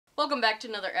Welcome back to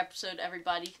another episode,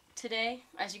 everybody. Today,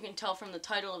 as you can tell from the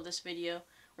title of this video,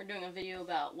 we're doing a video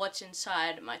about what's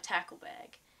inside my tackle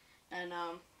bag. And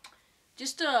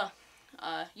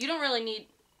you don't really need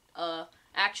a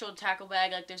actual tackle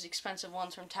bag like those expensive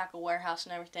ones from Tackle Warehouse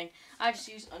and everything. I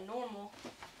just use a normal,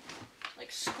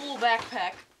 like, school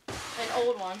backpack, an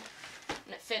old one,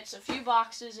 and it fits a few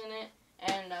boxes in it,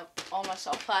 and all my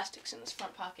soft plastics in this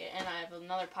front pocket, and I have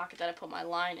another pocket that I put my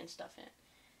line and stuff in.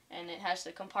 And it has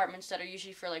the compartments that are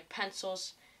usually for like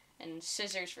pencils and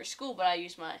scissors for school, but I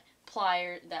use my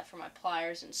for my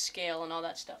pliers and scale and all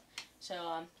that stuff.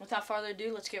 So without further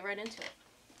ado, let's get right into it.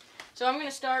 So I'm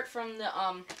gonna start from the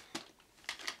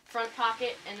front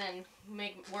pocket and then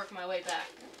work my way back.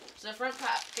 So the front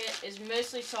pocket is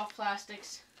mostly soft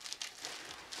plastics.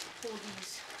 Pull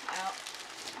these out.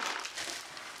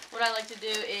 What I like to do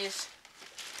is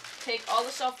take all the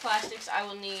soft plastics I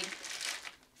will need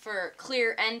for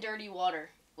clear and dirty water.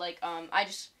 Like,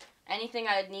 anything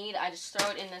I need, I just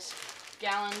throw it in this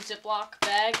gallon Ziploc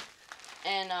bag,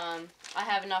 and I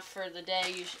have enough for the day.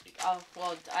 Usually, I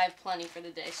have plenty for the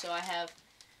day, so I have,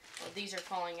 these are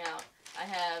falling out. I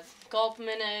have gulp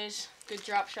minnows, good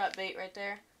drop shot bait right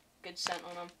there, good scent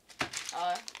on them.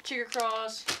 Chigger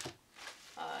craws,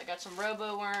 I got some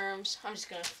robo worms. I'm just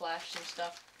gonna flash some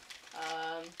stuff.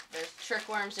 There's trick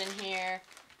worms in here,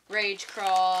 rage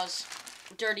craws,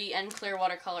 dirty and clear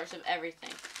watercolors of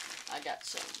everything. I got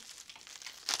some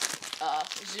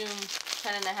Zoom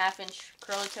 10.5-inch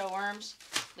curly tail worms.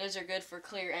 Those are good for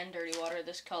clear and dirty water,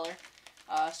 this color.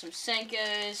 Some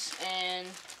Senkos, and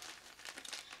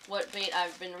what bait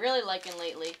I've been really liking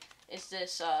lately is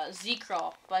this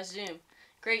Z-Crawl by Zoom.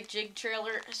 Great jig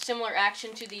trailer, similar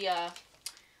action to the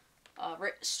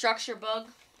Structure Bug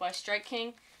by Strike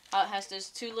King. It has those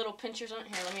two little pinchers on it.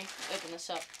 Here, let me open this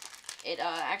up. It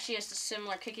actually has a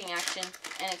similar kicking action,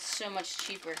 and it's so much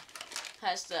cheaper. It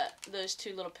has those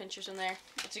two little pinchers in there.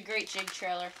 It's a great jig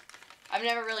trailer. I've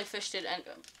never really fished it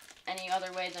any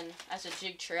other way than as a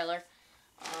jig trailer.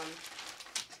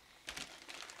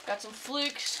 Got some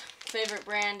flukes. Favorite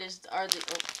brand are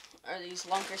these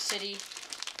Lunker City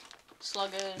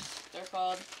Sluggos, they're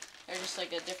called. They're just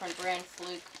like a different brand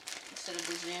fluke instead of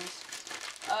the Zooms.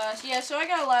 So I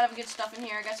got a lot of good stuff in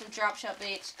here. I got some drop shot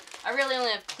baits. I really only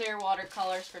have clear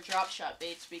watercolors for drop shot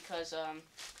baits because I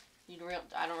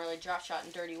don't really drop shot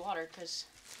in dirty water because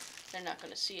they're not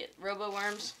going to see it. Robo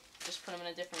worms, just put them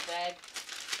in a different bag.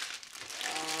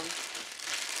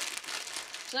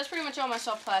 So that's pretty much all my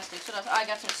soft plastics. What else? I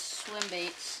got some swim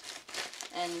baits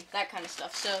and that kind of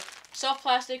stuff. So soft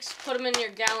plastics, put them in your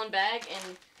gallon bag,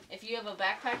 and if you have a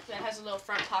backpack that has a little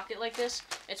front pocket like this,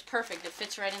 it's perfect. It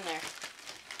fits right in there.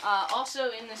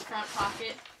 Also in this front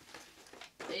pocket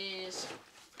is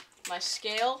my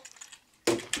scale,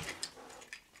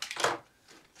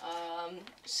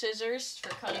 scissors for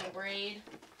cutting braid,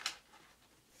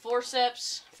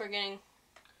 forceps for getting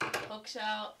hooks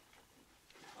out,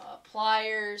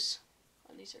 pliers.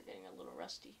 Oh, these are getting a little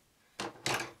rusty.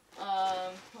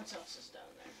 What else is down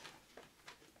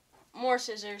there? More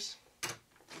scissors. Is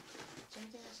there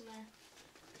anything else in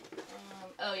there?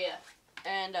 Oh yeah,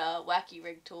 and wacky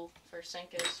rig tool for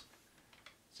Senkos.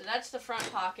 So that's the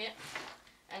front pocket,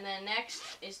 and then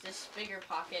next is this bigger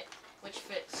pocket, which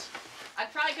fits. I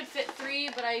probably could fit 3,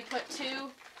 but I put 2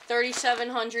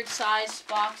 3700 size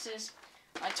boxes,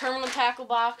 my terminal tackle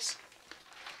box,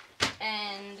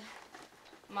 and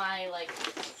my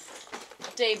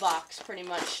day box, pretty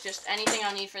much. Just anything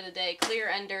I need for the day, clear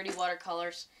and dirty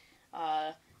watercolors.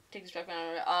 Take this back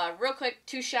down. Real quick,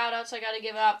 2 shout outs I gotta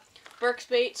give out. Burke's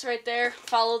Baits right there.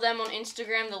 Follow them on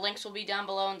Instagram. The links will be down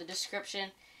below in the description.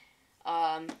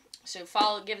 So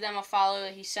give them a follow.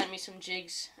 He sent me some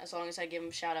jigs as long as I give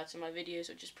him shout outs in my videos,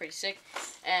 which is pretty sick.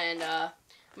 And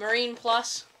Marine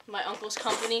Plus, my uncle's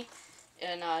company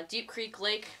in Deep Creek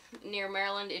Lake near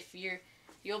Maryland. If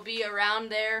you'll be around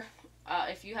there,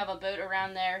 if you have a boat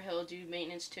around there, he'll do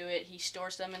maintenance to it. He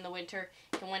stores them in the winter.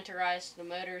 He can winterize the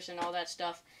motors and all that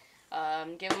stuff.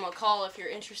 Give him a call if you're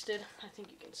interested. I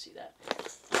think you can see that.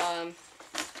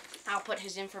 I'll put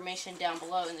his information down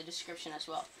below in the description as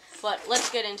well. But let's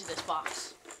get into this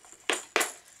box.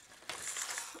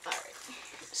 Alright.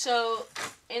 So,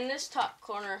 in this top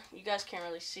corner, you guys can't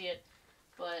really see it,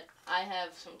 but I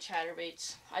have some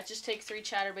chatterbaits. I just take 3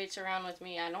 chatterbaits around with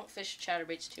me. I don't fish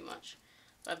chatterbaits too much.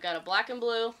 But I've got a black and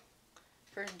blue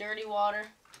for dirty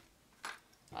water.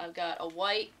 I've got a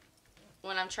white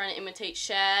when I'm trying to imitate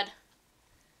shad.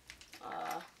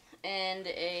 And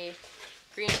a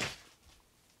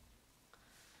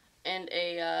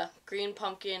green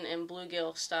pumpkin and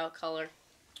bluegill style color.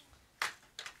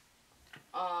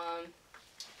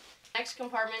 Next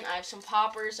compartment, I have some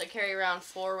poppers. I carry around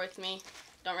 4 with me.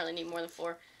 Don't really need more than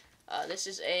 4. This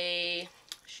is a,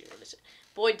 what is it?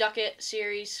 Boyd Duckett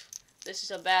series. This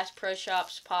is a Bass Pro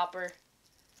Shops popper.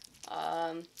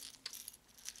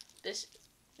 This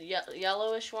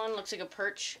yellowish one looks like a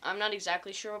perch. I'm not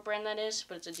exactly sure what brand that is,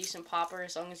 but it's a decent popper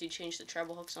as long as you change the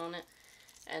treble hooks on it.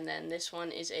 And then this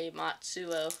one is a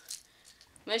Matsuo.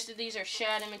 Most of these are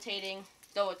shad imitating,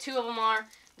 though 2 of them are.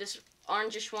 This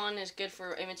orangish one is good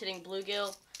for imitating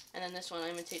bluegill, and then this one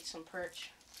imitates some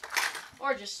perch,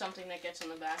 or just something that gets on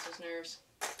the bass's nerves.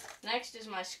 Next is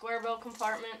my square bill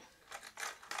compartment.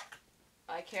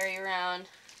 I carry around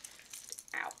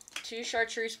 2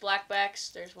 chartreuse blackbacks.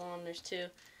 There's 1, there's 2.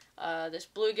 This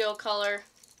bluegill color,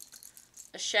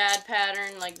 a shad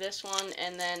pattern like this one,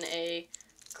 and then a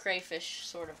crayfish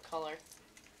sort of color.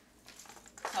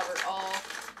 Cover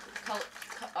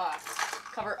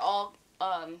all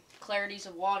clarities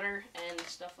of water and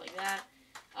stuff like that.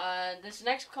 This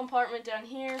next compartment down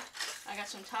here, I got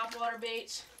some topwater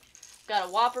baits. Got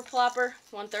a Whopper Plopper,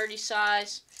 130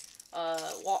 size,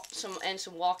 some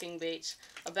walking baits.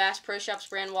 A Bass Pro Shops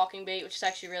brand walking bait, which is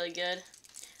actually really good,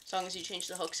 as long as you change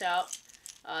the hooks out.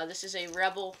 This is a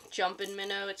Rebel Jumpin'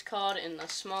 Minnow, it's called, in the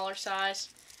smaller size.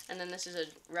 And then this is a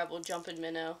Rebel Jumpin'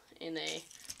 Minnow in a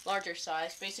larger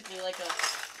size, basically like a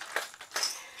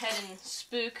head and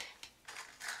spook.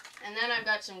 And then I've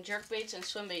got some jerk baits and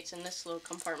swim baits in this little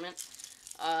compartment.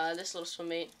 This little swim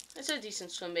bait, it's a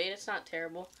decent swim bait, it's not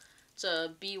terrible. It's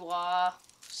a Biwa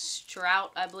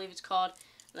Strout, I believe it's called.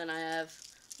 And then I have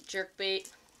jerk bait,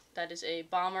 that is a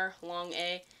Bomber, long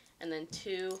A, and then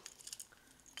two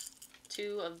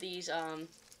of these,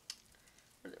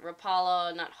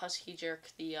 Rapala, not Husky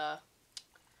Jerk, the,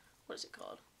 what is it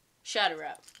called? Shadow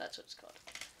Rap, that's what it's called.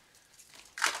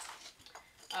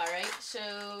 Alright,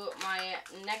 so my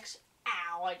next,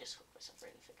 ow, I just hooked myself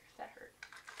right in the finger, that hurt.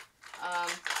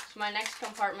 So my next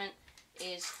compartment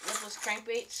is lipless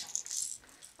crankbaits.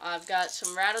 I've got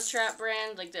some Rattle Trap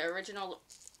brand, like the original,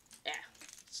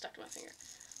 stuck to my finger.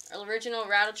 Original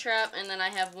Rattle Trap, and then I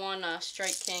have one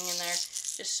Strike King in there,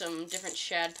 just some different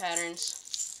shad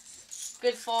patterns.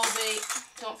 Good fall bait,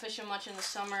 don't fish them much in the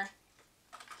summer.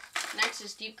 Next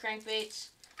is deep crankbaits.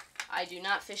 I do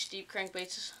not fish deep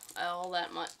crankbaits all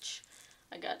that much.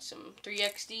 I got some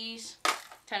 3XDs,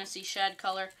 Tennessee shad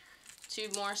color, 2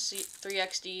 more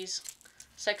 3XDs,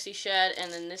 sexy shad,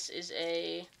 and then this is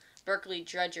a Berkeley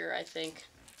Dredger, I think,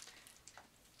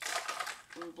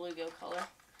 in bluegill color.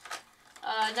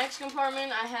 Next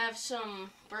compartment, I have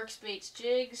some Burke's Baits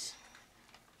jigs.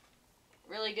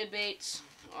 Really good baits.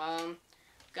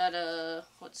 Got a,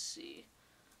 let's see,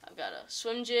 I've got a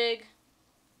swim jig,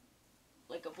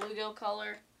 like a bluegill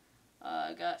color.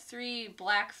 I got 3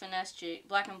 black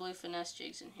and blue finesse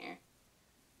jigs in here.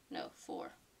 No,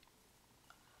 4.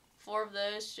 4 of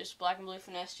those, just black and blue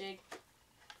finesse jig.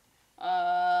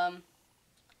 3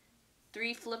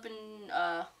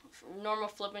 normal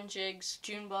flipping jigs,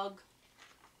 June bug.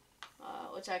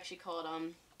 What's actually called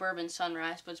Bourbon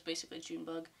Sunrise, but it's basically June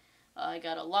bug. I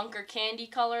got a Lunker Candy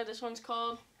color, this one's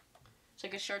called. It's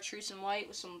like a chartreuse and white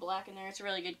with some black in there. It's a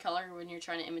really good color when you're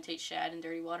trying to imitate shad in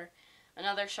dirty water.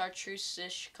 Another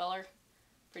chartreuse-ish color.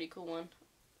 Pretty cool one.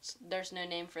 There's no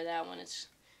name for that one. It's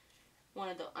one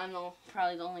of the,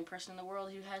 probably the only person in the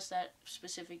world who has that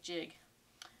specific jig.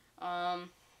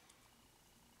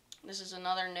 This is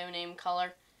another no-name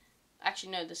color.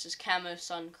 Actually, no, this is Camo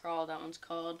Sun Crawl, that one's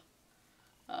called.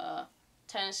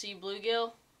 Tennessee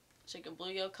Bluegill. It's like a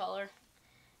bluegill color.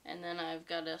 And then I've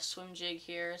got a swim jig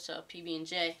here. It's a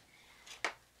PB&J.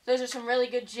 Those are some really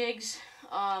good jigs.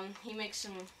 He makes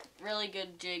some really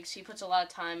good jigs. He puts a lot of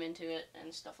time into it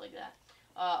and stuff like that.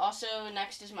 Also,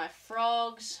 next is my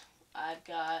frogs. I've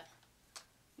got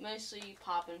mostly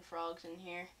poppin' frogs in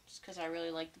here, just because I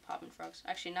really like the poppin' frogs.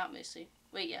 Actually, not mostly.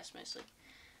 Wait, yes, mostly.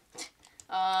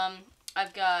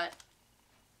 I've got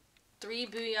 3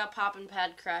 Booyah Poppin'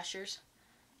 Pad Crashers.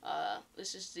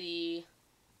 This is the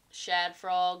shad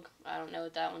frog. I don't know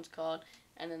what that one's called.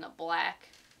 And then a black.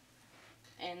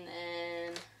 And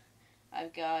then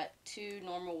I've got 2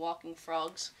 normal walking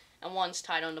frogs. And one's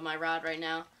tied onto my rod right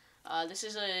now. This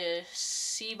is a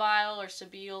Sebile or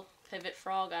Sebile pivot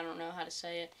frog. I don't know how to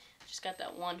say it. Just got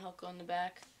that one hook on the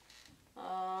back.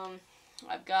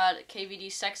 I've got a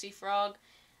KVD Sexy Frog.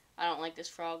 I don't like this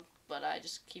frog, but I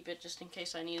just keep it just in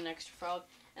case I need an extra frog.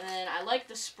 And then I like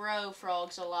the Spro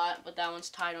frogs a lot, but that one's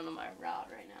tied onto my rod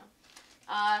right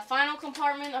now. Final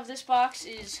compartment of this box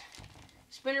is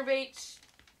spinner baits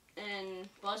and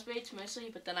buzz baits mostly,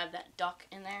 but then I have that duck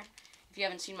in there. If you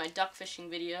haven't seen my duck fishing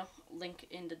video, link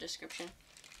in the description.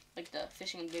 like the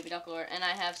fishing and baby duck lure. And I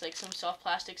have like some soft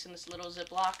plastics in this little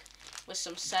Ziploc with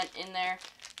some scent in there,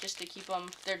 just to keep them.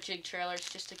 They're jig trailers,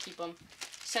 just to keep them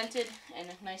scented and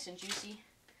nice and juicy.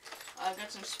 I've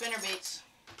got some spinner baits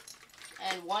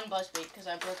and one buzz bait because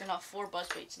I've broken off 4 buzz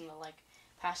baits in the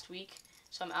past week,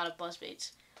 so I'm out of buzz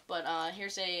baits. But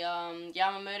here's a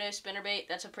Yamamoto spinner bait.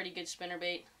 That's a pretty good spinner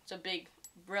bait. It's a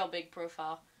real big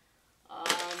profile.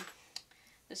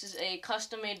 This is a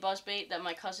custom-made buzz bait that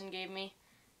my cousin gave me.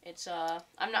 It's I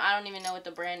don't even know what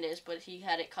the brand is, but he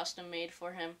had it custom made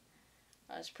for him.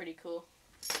 It's pretty cool.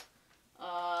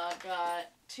 Got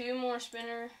 2 more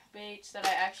spinner baits that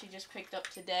I actually just picked up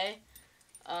today.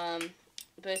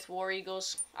 Both War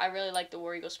Eagles. I really like the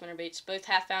War Eagle spinner baits. Both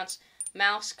 1/2 ounce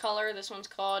mouse color, this one's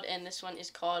called, and this one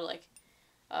is called like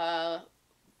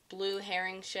blue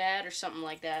herring shad or something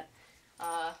like that.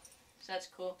 So that's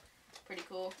cool. Pretty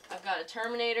cool. I've got a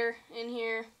Terminator in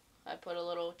here. I put a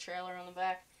little trailer on the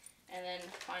back. And then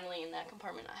finally in that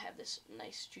compartment I have this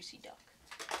nice juicy duck.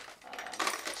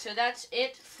 So that's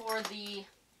it for the,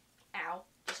 ow,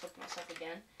 just hooked myself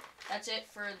again. That's it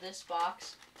for this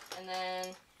box. And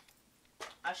then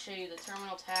I'll show you the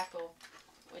terminal tackle,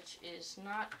 which is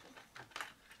not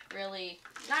really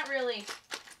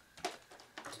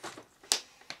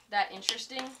that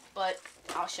interesting, but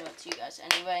I'll show it to you guys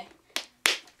anyway.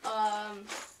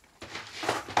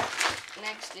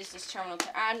 Next is this terminal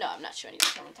tackle. No, I'm not showing you the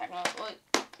terminal tackle.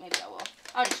 Well, maybe I will.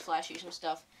 I'll just flash you some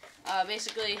stuff.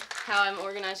 Basically, how I'm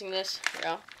organizing this. Here,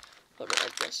 I'll put it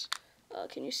like this.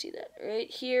 Can you see that? Right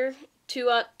here,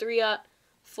 2/0, 3/0,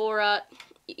 4/0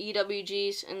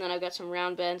 EWGs, and then I've got some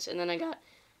round bends, and then I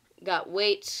got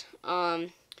weights,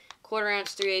 1/4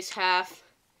 ounce, 3/8, half.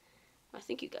 I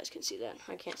think you guys can see that.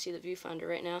 I can't see the viewfinder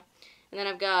right now. And then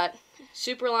I've got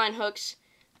Superline hooks,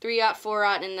 3/0,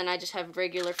 4/0, and then I just have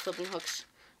regular flipping hooks,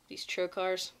 these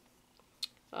Trocars,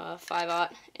 5/0.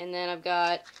 And then I've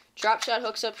got drop shot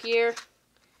hooks up here.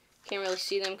 Can't really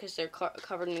see them because they're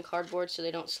covered in cardboard, so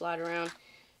they don't slide around.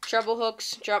 Treble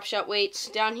hooks, drop shot weights.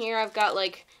 Down here I've got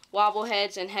like wobble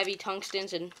heads and heavy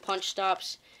tungstens and punch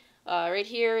stops. Right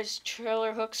here is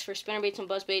trailer hooks for spinner baits and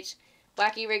buzz baits,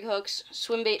 wacky rig hooks,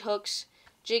 swim bait hooks,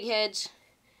 jig heads,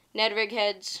 Ned rig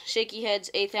heads, shaky heads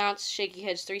 1/8 ounce, shaky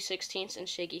heads 3/16, and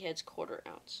shaky heads 1/4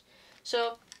 ounce.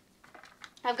 So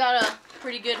I've got a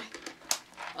pretty good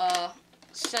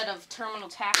set of terminal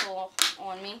tackle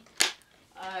on me.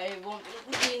 I won't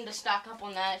be needing to stock up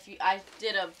on that. I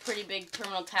did a pretty big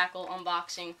terminal tackle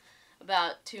unboxing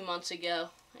about 2 months ago,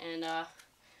 and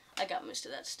I got most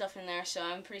of that stuff in there, so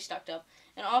I'm pretty stocked up.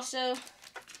 And also,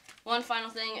 one final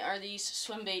thing are these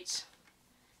swim baits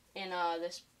in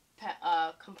this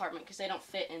compartment, because they don't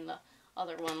fit in the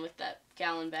other one with that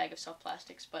gallon bag of soft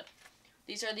plastics. But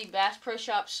these are the Bass Pro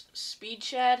Shops Speed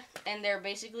Shad, and they're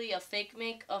basically a fake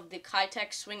make of the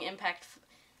Keitech Swing Impact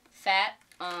Fat.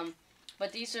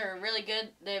 But these are really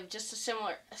good. They have just a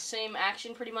same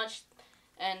action pretty much,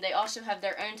 and they also have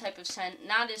their own type of scent.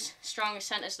 Not as strong a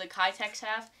scent as the Keitechs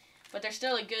have, but they're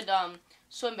still a good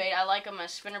swim bait. I like them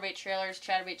as spinnerbait trailers,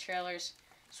 chatterbait trailers,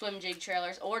 swim jig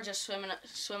trailers, or just swimming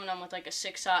them with like a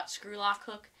 6/0 screw lock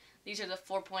hook. These are the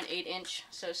 4.8 inch,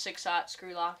 so 6/0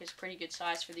 screw lock is pretty good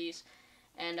size for these.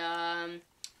 And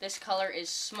this color is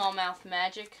Smallmouth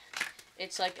Magic.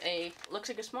 It's like looks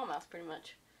like a smallmouth pretty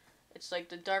much. It's like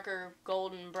the darker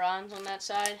gold and bronze on that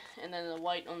side, and then the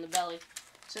white on the belly.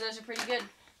 So those are pretty good.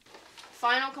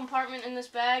 Final compartment in this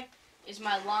bag is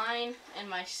my line and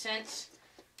my scents.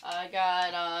 I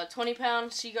got a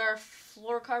 20-pound Seaguar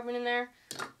fluorocarbon in there.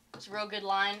 It's a real good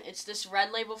line. It's this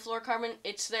Red Label fluorocarbon.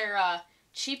 It's their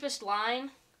cheapest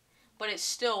line, but it's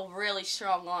still really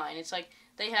strong line. It's like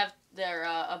they have their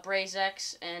Abrase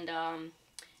X and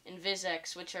Invis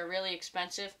X, which are really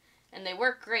expensive, and they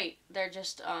work great. They're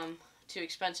just too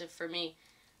expensive for me.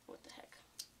 What the heck?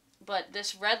 But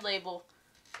this Red Label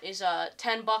is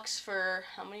 $10 for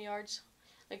how many yards?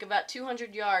 Like about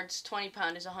 200 yards.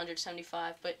 20-pound is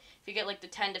 175. But if you get like the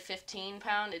 10 to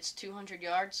 15-pound, it's 200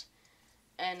 yards,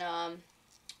 and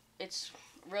it's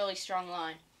really strong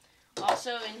line.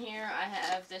 Also in here I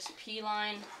have this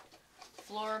P-Line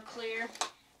Fluoroclear,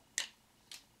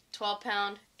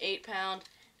 12-pound, 8-pound,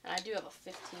 and I do have a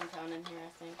 15-pound in here,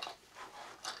 I think.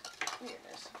 Here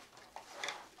it is.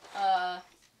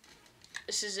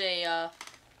 This is a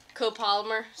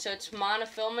copolymer, so it's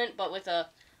monofilament, but with a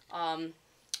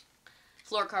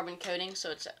fluorocarbon coating, so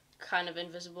it's kind of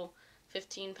invisible.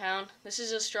 15-pound. This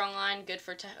is a strong line, good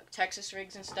for Texas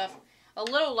rigs and stuff. A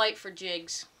little light for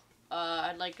jigs.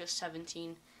 I'd like a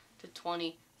 17 to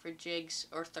 20 for jigs,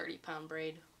 or 30-pound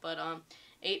braid. But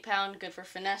 8-pound, good for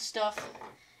finesse stuff.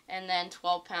 And then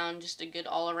 12-pound, just a good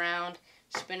all-around.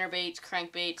 spinner baits,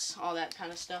 crankbaits, all that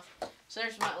kind of stuff. So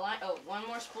there's my line. Oh, one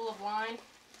more spool of line.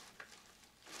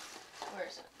 Where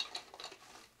is it?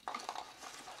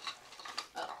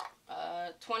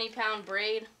 20-pound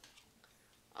braid.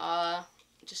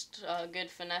 Just a good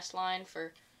finesse line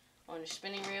for on your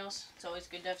spinning reels. It's always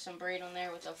good to have some braid on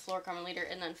there with a fluorocarbon leader,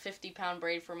 and then 50-pound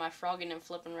braid for my frogging and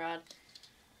flipping rod.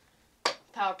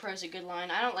 Power Pro's a good line.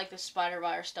 I don't like the spider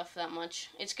wire stuff that much.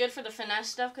 It's good for the finesse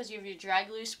stuff because you have your drag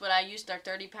loose, but I used our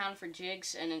 30-pound for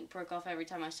jigs and it broke off every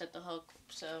time I set the hook.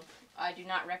 So I do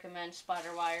not recommend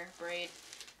spider wire braid.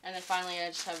 And then finally I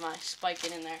just have my spike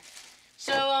in there.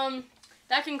 So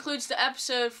that concludes the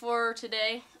episode for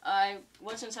today.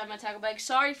 What's inside my tackle bag.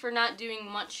 Sorry for not doing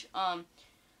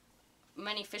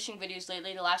many fishing videos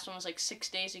lately. The last one was like 6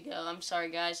 days ago. I'm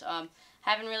sorry, guys.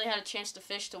 Haven't really had a chance to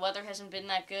fish. The weather hasn't been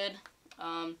that good.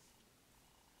 My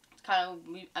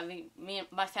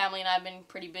family and I have been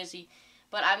pretty busy,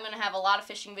 but I'm going to have a lot of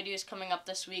fishing videos coming up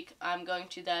this week. I'm going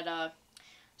to that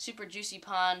super juicy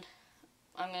pond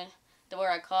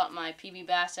where I caught my PB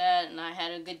bass at, and I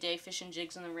had a good day fishing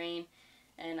jigs in the rain,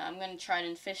 and I'm going to try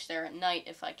and fish there at night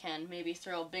if I can. Maybe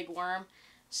throw a big worm,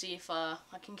 see if I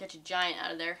can catch a giant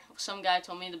out of there. Some guy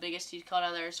told me the biggest he's caught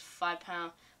out of there is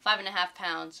 5.5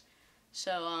 pounds.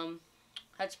 So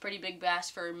that's a pretty big bass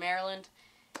for Maryland,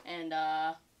 and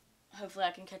hopefully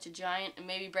I can catch a giant and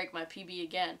maybe break my PB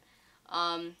again.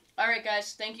 Alright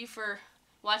guys, thank you for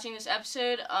watching this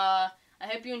episode. I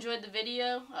hope you enjoyed the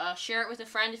video. Share it with a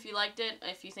friend if you liked it,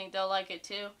 if you think they'll like it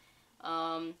too.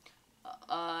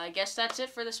 I guess that's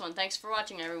it for this one. Thanks for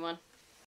watching, everyone.